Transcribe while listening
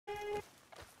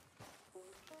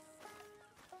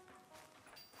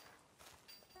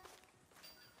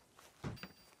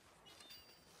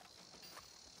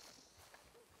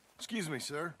Excuse me,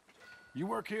 sir. You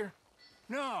work here?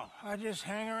 No, I just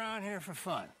hang around here for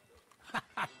fun.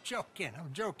 I'm joking.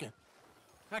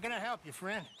 How can I help you,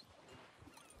 friend?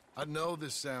 I know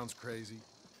this sounds crazy.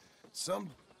 Some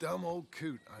dumb old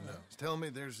coot I know is telling me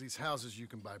there's these houses you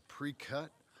can buy pre-cut.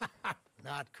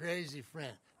 Not crazy,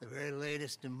 friend. The very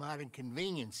latest in modern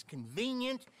convenience.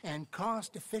 Convenient and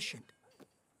cost-efficient.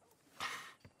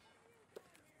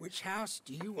 Which house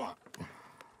do you want?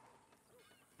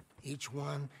 Each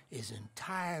one is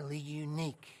entirely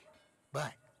unique,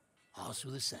 but also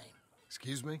the same.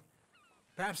 Excuse me?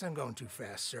 Perhaps I'm going too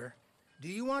fast, sir. Do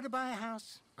you want to buy a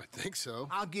house? I think so.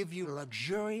 I'll give you a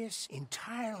luxurious,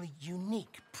 entirely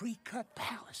unique pre-cut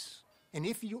palace. And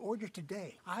if you order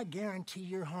today, I guarantee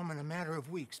you're home in a matter of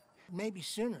weeks, maybe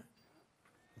sooner.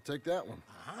 I'll take that one.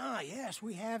 Ah, yes,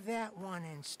 we have that one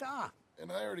in stock.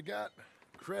 And I already got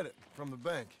credit from the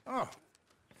bank. Oh,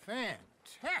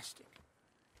 fantastic.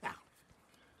 Now,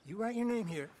 you write your name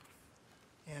here,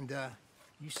 and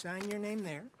you sign your name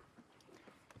there,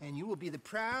 and you will be the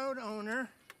proud owner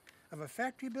of a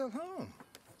factory-built home.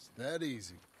 It's that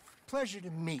easy. Pleasure to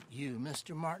meet you,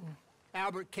 Mr. Martin.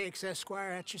 Albert Cakes,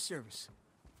 Esquire, at your service.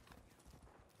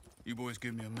 You boys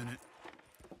give me a minute.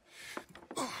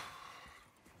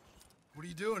 What are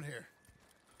you doing here?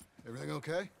 Everything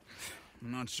okay?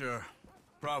 I'm not sure.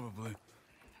 Probably.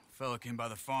 Fella came by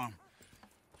the farm.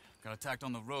 Got attacked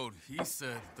on the road. He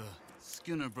said the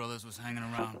Skinner brothers was hanging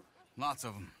around. Lots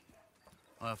of them.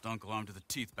 I left Uncle armed to the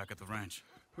teeth back at the ranch.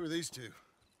 Who are these two?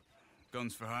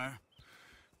 Guns for hire?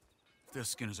 If they're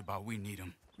Skinner's about, we need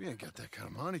them. We ain't got that kind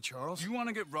of money, Charles. You want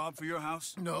to get robbed for your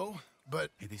house? No, but...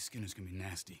 Hey, these Skinners can be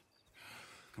nasty.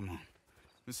 Come on.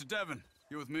 Mr. Devon,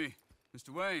 you're with me. Mr.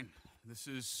 Wayne, this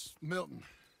is... Milton.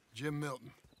 Jim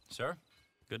Milton. Sir,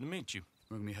 good to meet you.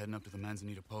 We're gonna be heading up to the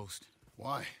Manzanita post.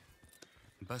 Why?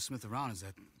 The best smith around is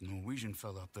that Norwegian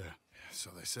fella up there. Yeah, so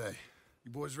they say.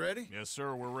 You boys ready? Yes,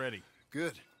 sir, we're ready.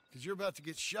 Good, because you're about to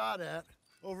get shot at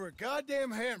over a goddamn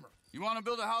hammer. You want to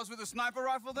build a house with a sniper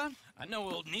rifle, then? I know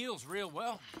old Neil's real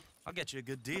well. I'll get you a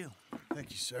good deal. Thank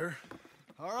you, sir.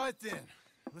 All right, then.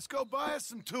 Let's go buy us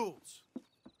some tools.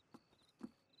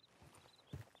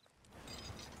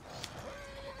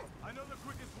 I know the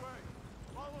quickest way.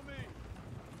 Follow me.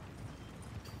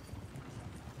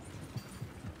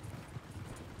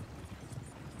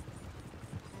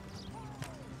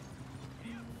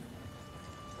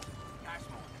 Nice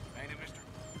morning, ain't it, mister?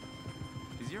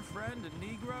 Is your friend a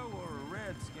Negro or a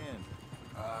Redskin?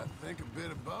 I think a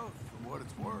bit of both, for what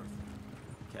it's worth.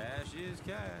 Cash is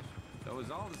cash, so it's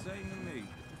all the same to me.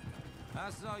 I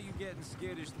saw you getting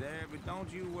skittish there, but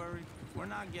don't you worry. We're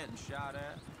not getting shot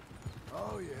at.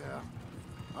 Oh, yeah.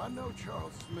 I know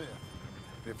Charles Smith.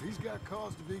 If he's got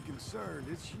cause to be concerned,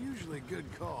 it's usually good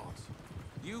cause.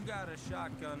 You got a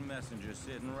shotgun messenger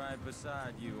sitting right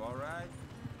beside you, all right?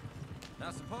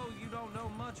 Now suppose you don't know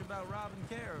much about robbing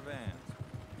caravans.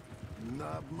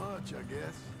 Not much, I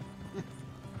guess.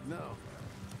 No.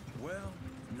 Well,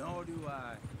 nor do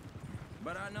I.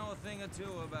 But I know a thing or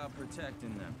two about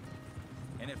protecting them.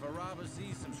 And if a robber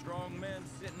sees some strong men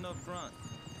sitting up front,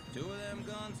 2 of them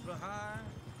guns for hire,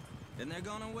 then they're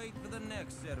gonna wait for the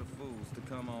next set of fools to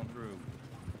come on through.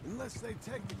 Unless they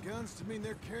take the guns to mean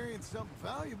they're carrying something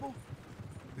valuable.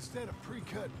 Instead of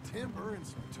pre-cut timber and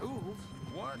some tools.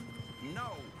 What?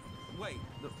 No. Wait,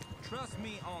 look, trust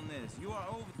me on this. You are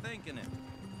overthinking it.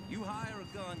 You hire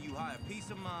a gun, you hire peace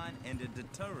of mind and a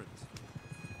deterrent.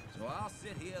 So I'll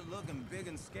sit here looking big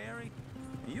and scary,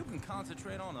 and you can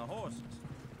concentrate on the horses.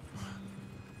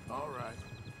 All right.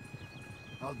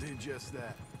 I'll do just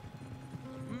that.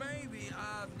 Maybe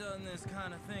I've done this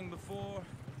kind of thing before,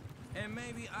 and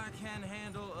maybe I can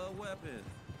handle a weapon.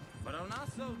 But I'm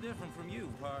not so different from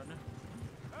you, partner.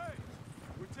 Hey!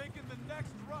 We're taking the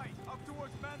next right, up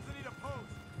towards Manzanita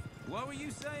Post. What were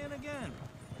you saying again?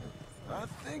 I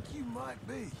think you might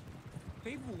be.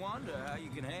 People wonder how you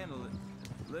can handle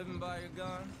it, living by your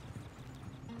gun.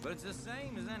 But it's the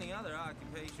same as any other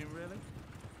occupation, really.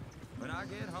 When I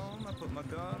get home, I put my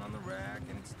gun on the rack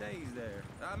and it stays there.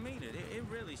 I mean it, it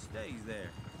really stays there.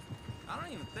 I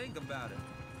don't even think about it.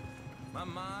 My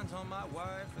mind's on my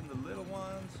wife and the little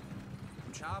ones.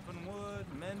 I'm chopping wood,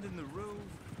 mending the roof,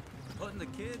 putting the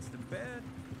kids to bed.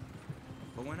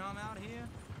 But when I'm out here,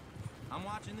 I'm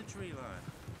watching the tree line.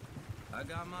 I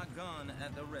got my gun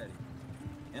at the ready.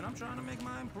 And I'm trying to make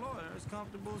my employer as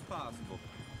comfortable as possible.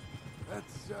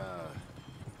 That's,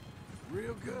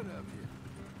 real good of you.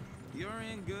 You're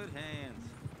in good hands.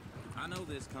 I know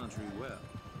this country well.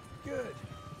 Good.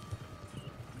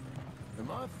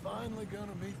 Am I finally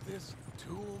gonna meet this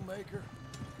tool maker?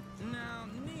 Now,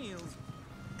 Niels,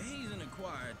 He's an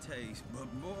acquired taste,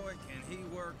 but boy, can he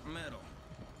work metal.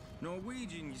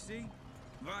 Norwegian, you see?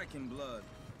 Viking blood.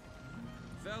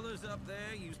 Fellas up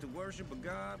there used to worship a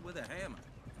god with a hammer.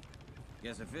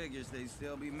 Guess I figures they'd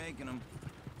still be making them.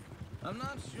 I'm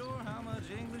not sure how much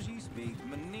English he speaks,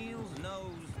 but Niels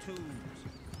knows tools.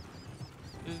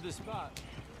 This is the spot.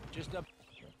 Just up.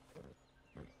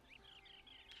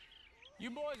 You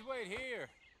boys wait here.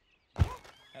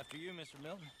 After you, Mr.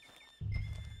 Milton.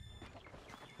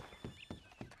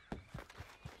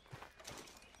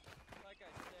 Like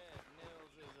I said,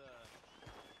 Nils is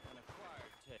an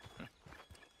acquired taste.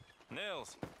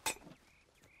 Nils.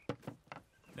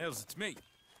 Nils, it's me.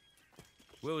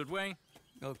 Willard Wayne.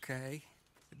 Okay.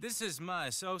 This is my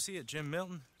associate, Jim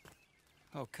Milton.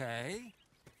 Okay.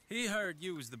 He heard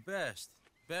you was the best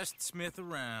smith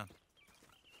around.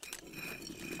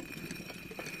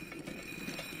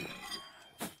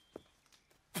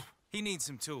 He needs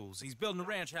some tools. He's building a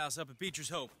ranch house up at Beecher's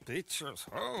Hope. Beecher's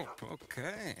Hope,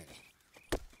 okay.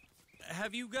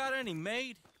 Have you got any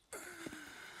made?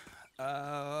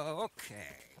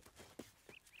 Okay.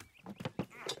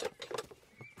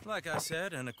 Like I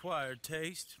said, an acquired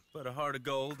taste, but a heart of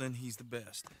gold, and he's the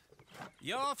best.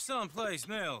 You off someplace,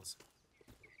 Nils?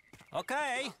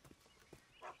 Okay.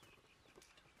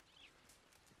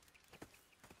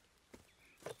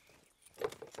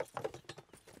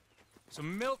 So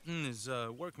Milton is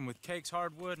working with Cake's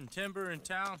Hardwood and Timber in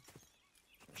town.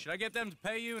 Should I get them to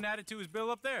pay you and add it to his bill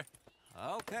up there?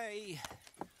 Okay.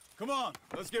 Come on,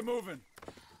 let's get moving.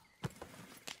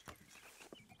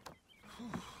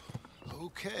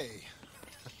 Okay.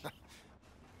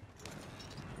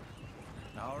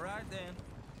 All right, then.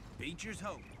 Beecher's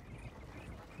Hope.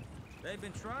 They've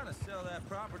been trying to sell that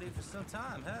property for some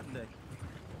time, haven't they?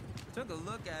 Took a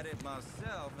look at it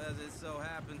myself, as it so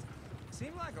happens.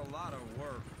 Seemed like a lot of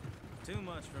work. Too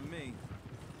much for me.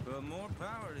 But more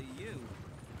power to you.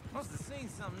 Must have seen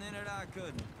something in it I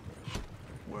couldn't.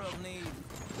 World needs...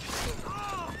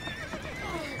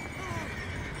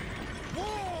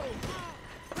 Whoa!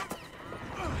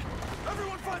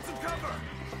 Everyone find some cover!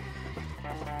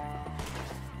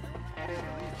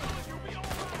 You'll be all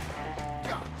right!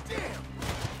 God damn!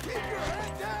 Keep your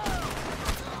head down!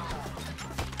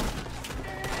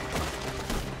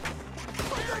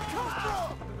 Where'd that come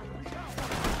from?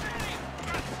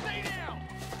 Stay down!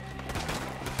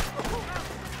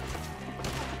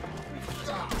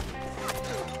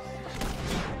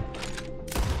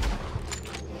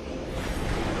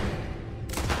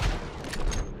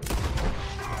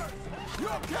 You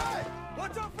okay?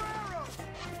 Watch out for arrows!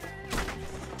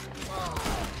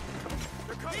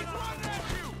 They're coming! He's running at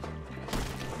you!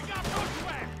 We got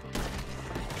bushwhacked!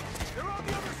 They're on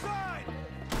the other side!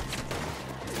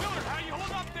 Willard, how you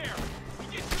hold up there? We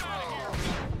get you out of here!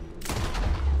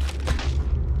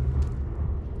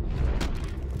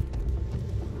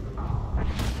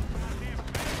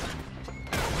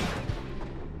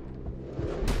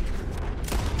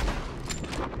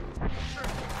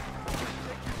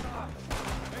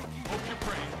 Hope you're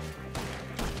praying.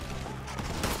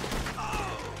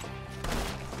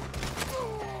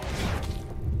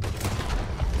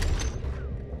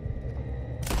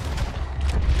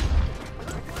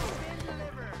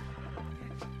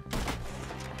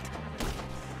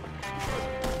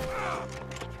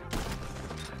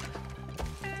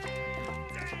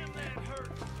 Damn, that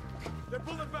hurt. They're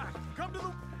pulling back. Come to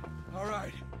the... All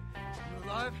right. You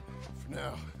alive? For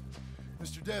now.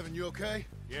 Mr. Devon, you okay?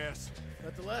 Yes.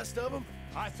 That the last of them?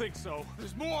 I think so.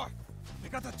 There's more! They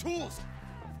got the tools!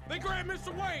 They grabbed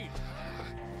Mr. Wayne!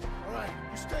 All right,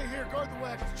 you stay here, guard the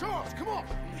wagons. Charles, come on!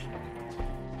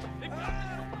 They got me!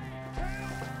 Help!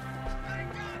 They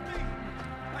got me!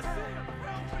 I see him!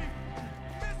 Help me!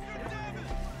 Mr. Devon!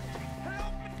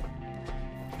 Help me!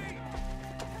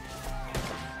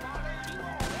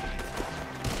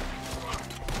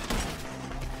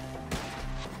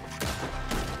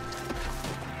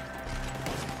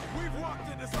 We've walked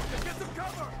into something! Get some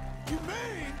cover! You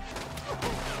mean?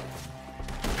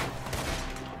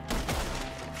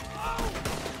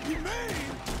 You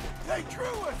mean they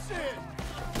drew us in?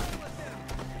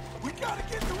 We gotta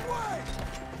get away!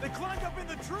 They climbed up in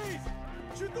the trees!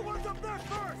 Shoot the ones up there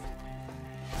first!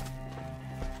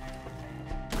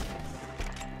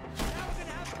 Now we're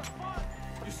gonna have some fun!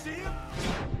 You see him?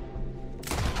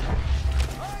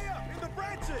 High up in the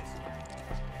branches!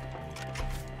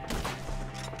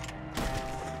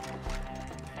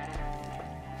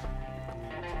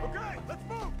 Okay, let's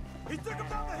move! He took him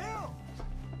down the hill!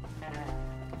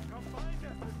 Come find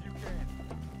us if you can!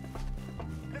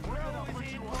 We're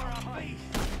in for a heist!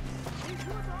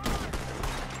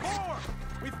 More!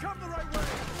 We've come the right way!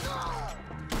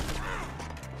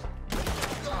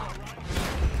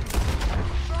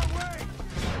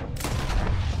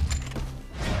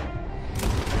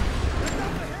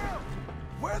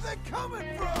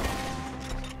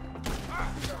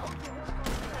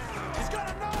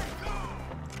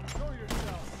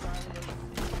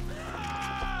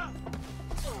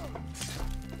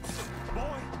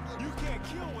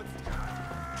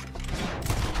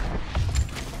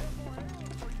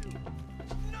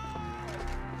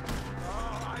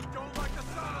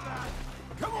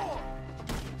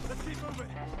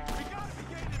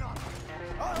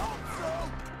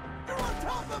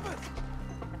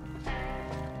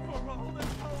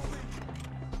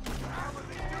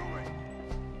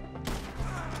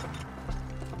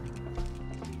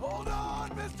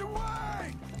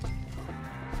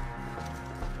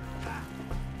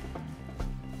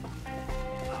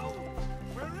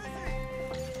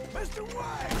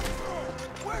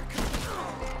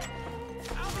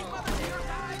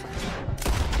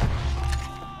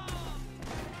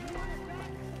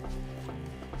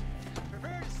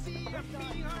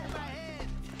 beating her over the head.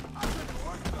 I've been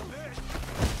worse than this.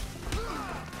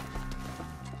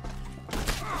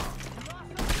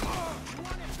 You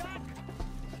want it back?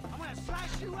 I'm gonna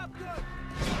slice you up good.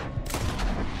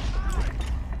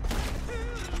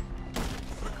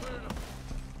 We're clearing them.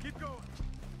 Keep going.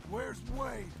 Where's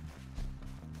Wade?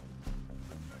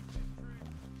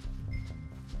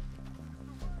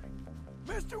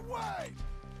 Mr. Wade!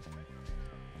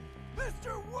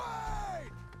 Mr.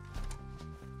 Wade!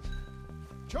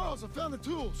 Charles, I found the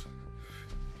tools.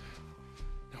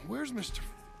 Now, where's Mr.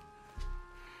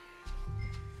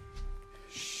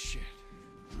 Shit.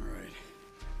 All right.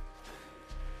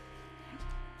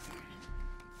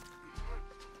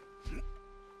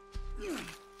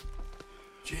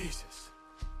 Jesus.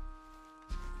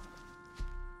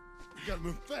 You gotta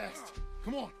move fast.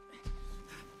 Come on.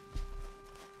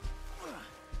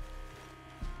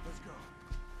 Let's go.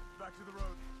 Back to the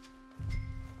road.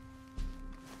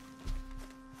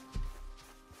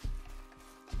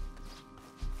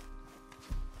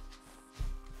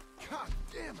 God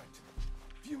damn it!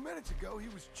 A few minutes ago, he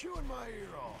was chewing my ear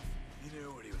off. He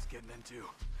knew what he was getting into.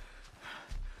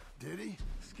 Did he?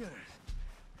 Skinners.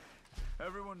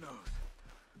 Everyone knows.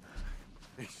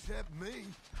 Except me.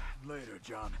 Later,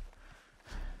 John.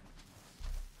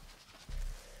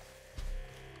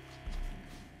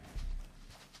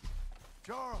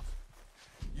 Charles,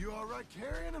 you all right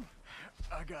carrying him?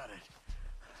 I got it.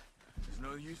 There's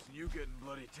no use in you getting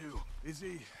bloody, too. Is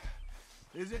it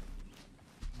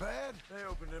bad? They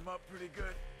opened him up pretty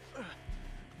good.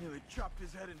 Nearly chopped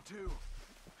his head in two.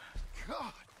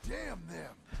 God damn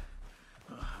them.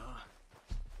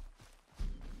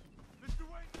 Mr.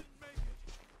 Wayne didn't make it.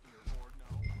 Dear Lord,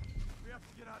 no. We have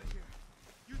to get out of here.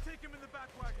 You take him in the back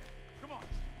wagon. Come on,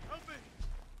 help me.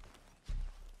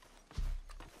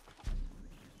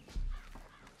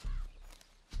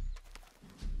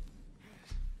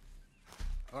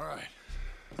 All right,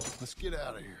 let's get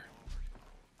out of here.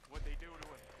 What'd they do to him?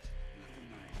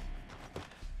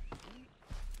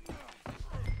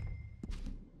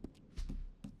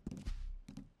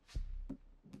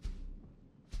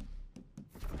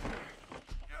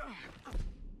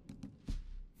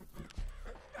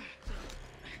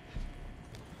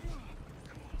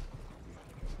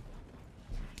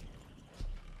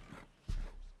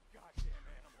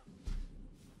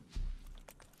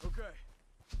 Okay.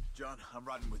 John, I'm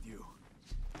riding with you.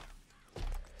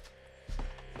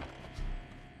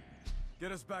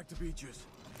 Get us back to Beaches.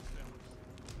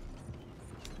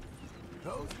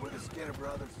 Those were the Skinner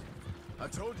brothers. I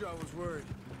told you I was worried.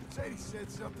 Sadie said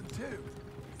something too.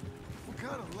 What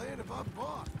kind of land have I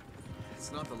bought?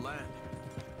 It's not the land.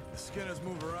 The Skinners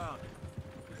move around.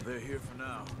 They're here for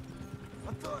now.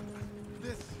 I thought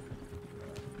this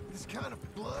kind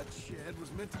of bloodshed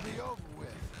was meant to be over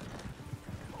with.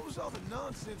 What was all the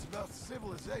nonsense about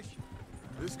civilization?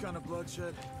 This kind of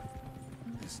bloodshed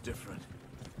is different.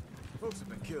 Folks have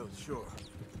been killed, sure,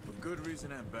 for good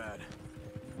reason and bad.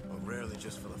 But rarely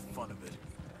just for the fun of it.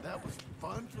 That was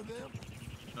fun for them?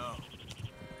 No,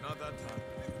 not that time.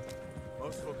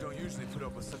 Most folk don't usually put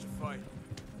up with such a fight.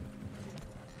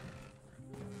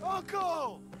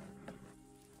 Uncle!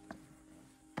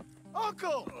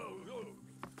 Uncle!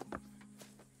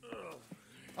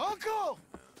 Uncle!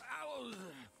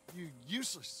 You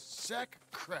useless sack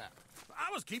of crap. I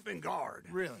was keeping guard.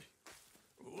 Really?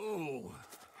 Whoa.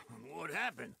 What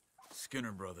happened?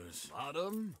 Skinner brothers. Lot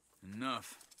of 'em?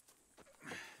 Enough.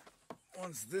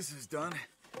 Once this is done,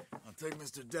 I'll take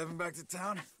Mr. Devon back to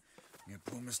town and get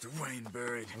poor Mr. Wayne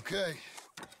buried. Okay.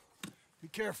 Be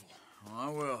careful. Oh, I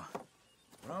will.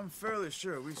 But I'm fairly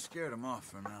sure we scared him off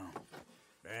for now.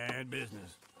 Bad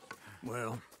business.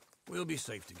 Well, we'll be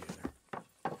safe together.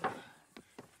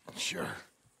 Sure.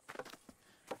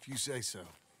 If you say so.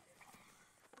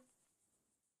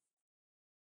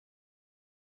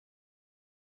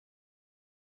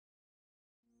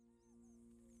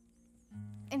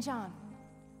 And John,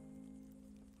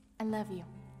 I love you.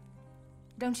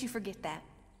 Don't you forget that.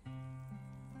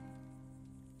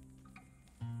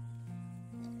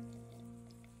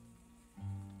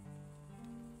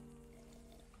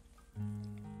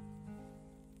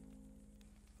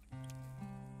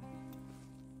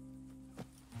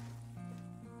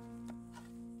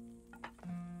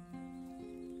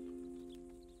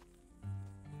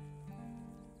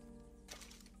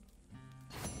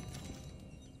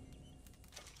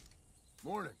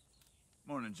 Morning.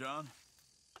 Morning, John.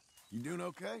 You doing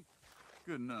okay?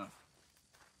 Good enough.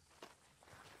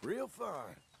 Real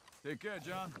fine. Take care,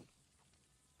 John.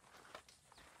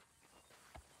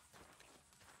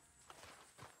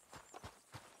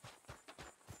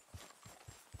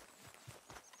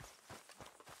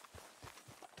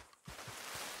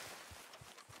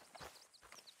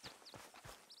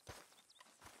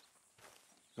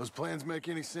 Those plans make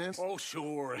any sense? Oh,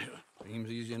 sure.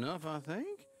 Seems easy enough, I think.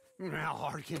 How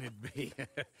hard can it be?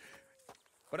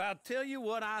 But I'll tell you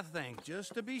what I think.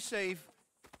 Just to be safe,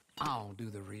 I'll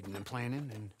do the reading and planning,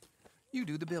 and you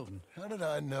do the building. How did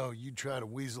I know you'd try to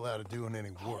weasel out of doing any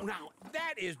work? Oh, now,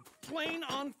 that is plain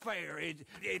unfair.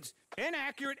 It's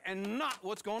inaccurate and not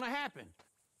what's going to happen.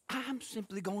 I'm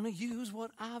simply going to use what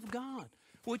I've got,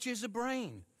 which is a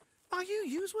brain. Now, you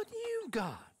use what you've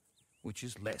got, which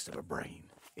is less of a brain.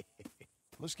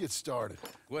 Let's get started.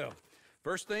 Well,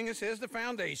 first thing it says the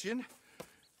foundation,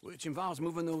 which involves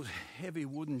moving those heavy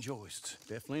wooden joists.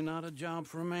 Definitely not a job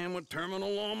for a man with terminal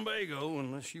lumbago,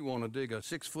 unless you want to dig a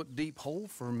 6-foot deep hole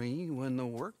for me when the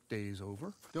workday's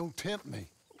over. Don't tempt me.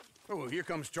 Oh, here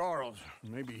comes Charles.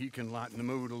 Maybe he can lighten the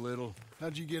mood a little.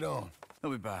 How'd you get on?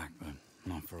 He'll be back, but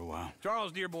not for a while.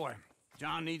 Charles, dear boy,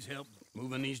 John needs help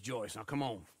moving these joists. Now, come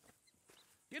on.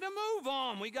 Get a move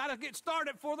on. We gotta get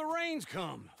started before the rains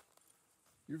come.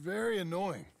 You're very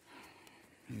annoying.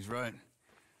 He's right.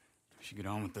 We should get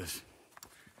on with this.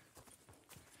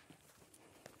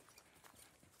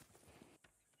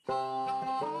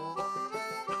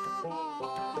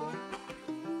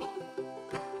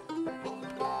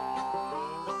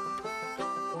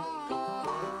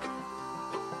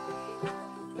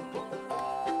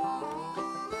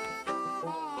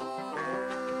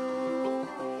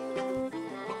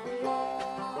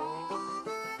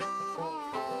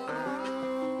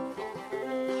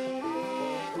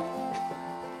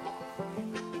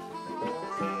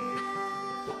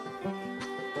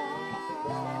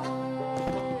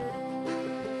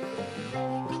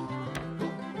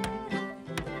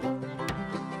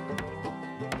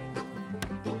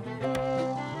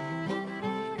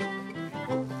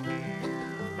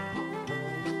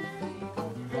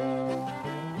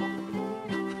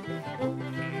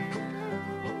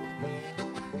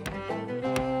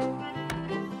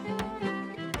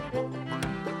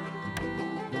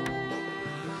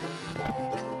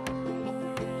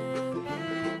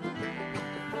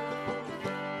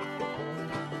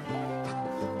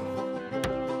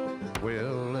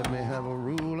 Well, let me have a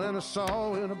rule and a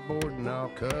saw and a board and I'll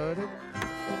cut it.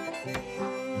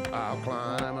 I'll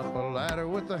climb up a ladder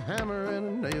with a hammer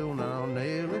and a nail and I'll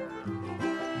nail it.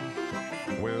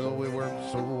 Well, we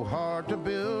worked so hard to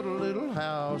build a little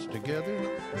house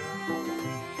together.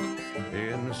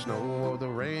 In the snow or the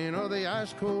rain or the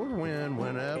ice cold wind,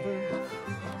 whenever.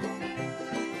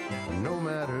 No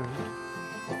matter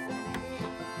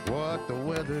what the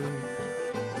weather,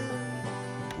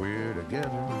 we're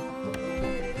together.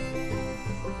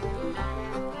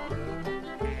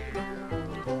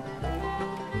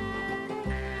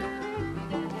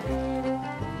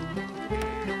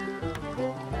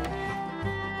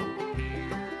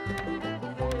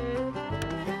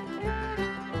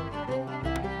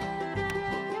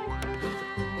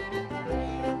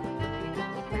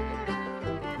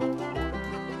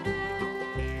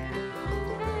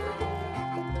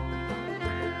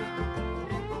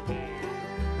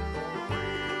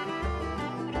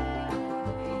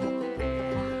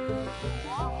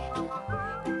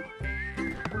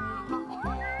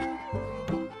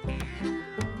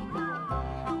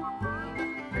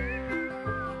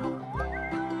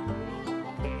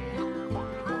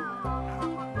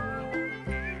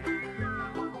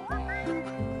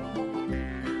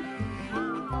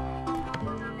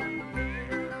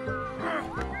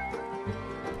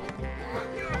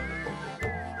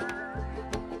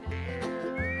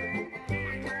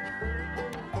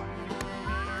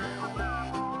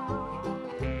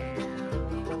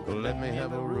 Let me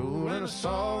have a rule and a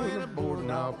saw and a board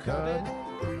and I'll cut it.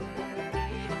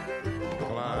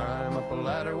 Climb up a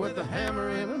ladder with a hammer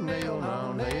and a nail and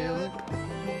I'll nail it.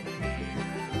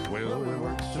 Well, we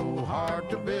worked so hard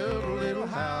to build a little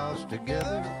house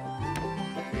together.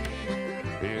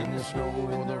 In the snow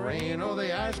or the rain or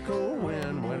the ice cold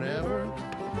wind, whenever.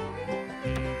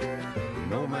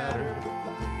 No matter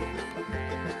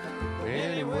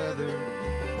any weather,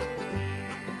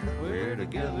 we're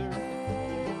together.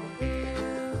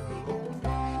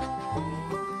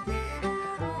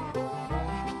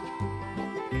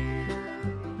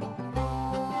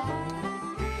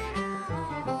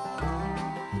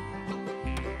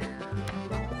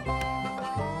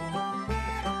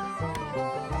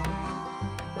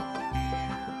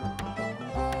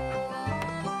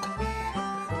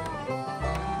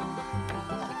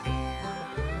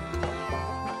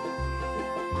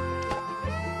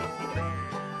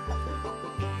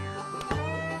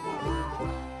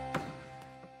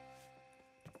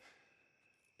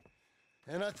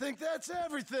 And I think that's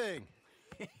everything.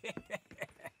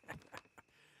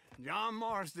 John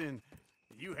Marston,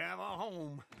 you have a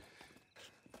home.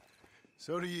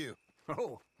 So do you.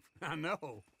 Oh, I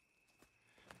know.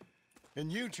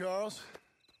 And you, Charles,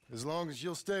 as long as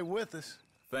you'll stay with us.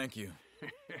 Thank you.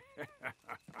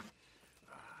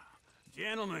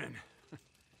 Gentlemen,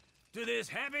 to this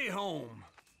happy home.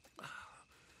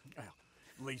 Well,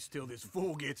 at least till this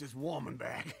fool gets his woman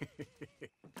back.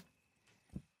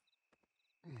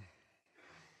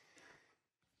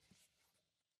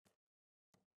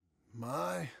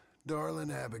 My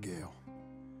darling Abigail,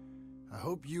 I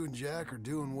hope you and Jack are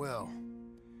doing well.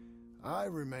 I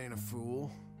remain a fool,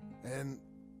 and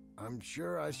I'm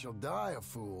sure I shall die a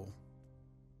fool.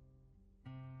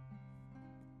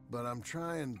 But I'm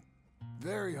trying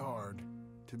very hard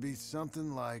to be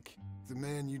something like the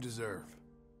man you deserve.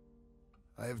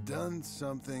 I have done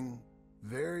something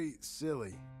very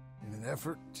silly in an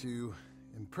effort to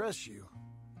impress you.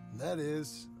 And that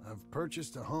is, I've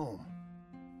purchased a home.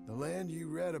 The land you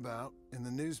read about in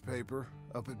the newspaper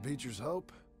up at Beecher's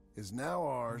Hope is now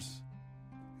ours,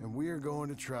 and we are going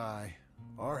to try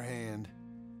our hand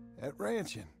at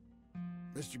ranching.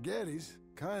 Mr. Geddes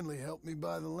kindly helped me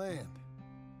buy the land.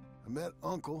 I met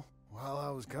Uncle while I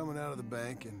was coming out of the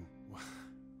bank, and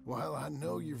while I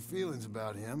know your feelings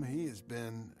about him, he has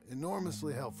been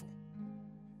enormously helpful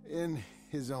in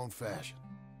his own fashion.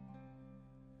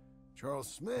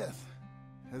 Charles Smith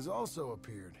has also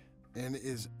appeared and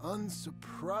is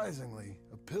unsurprisingly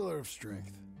a pillar of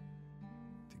strength.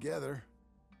 Together,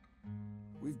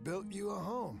 we've built you a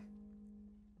home.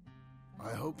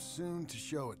 I hope soon to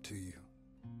show it to you.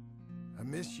 I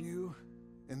miss you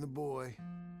and the boy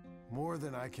more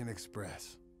than I can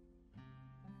express.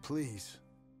 Please,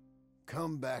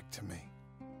 come back to me.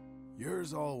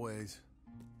 Yours always,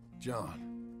 John.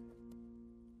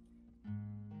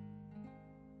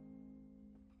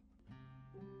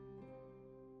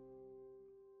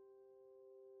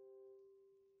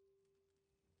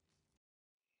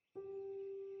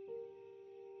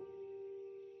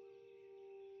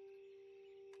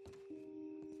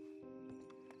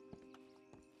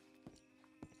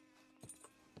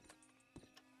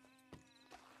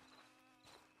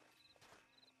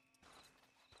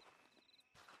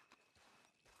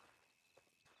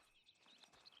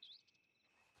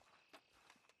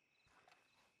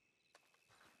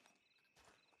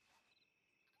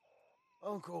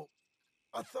 Uncle,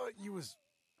 I thought you was...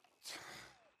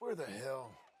 Where the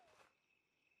hell?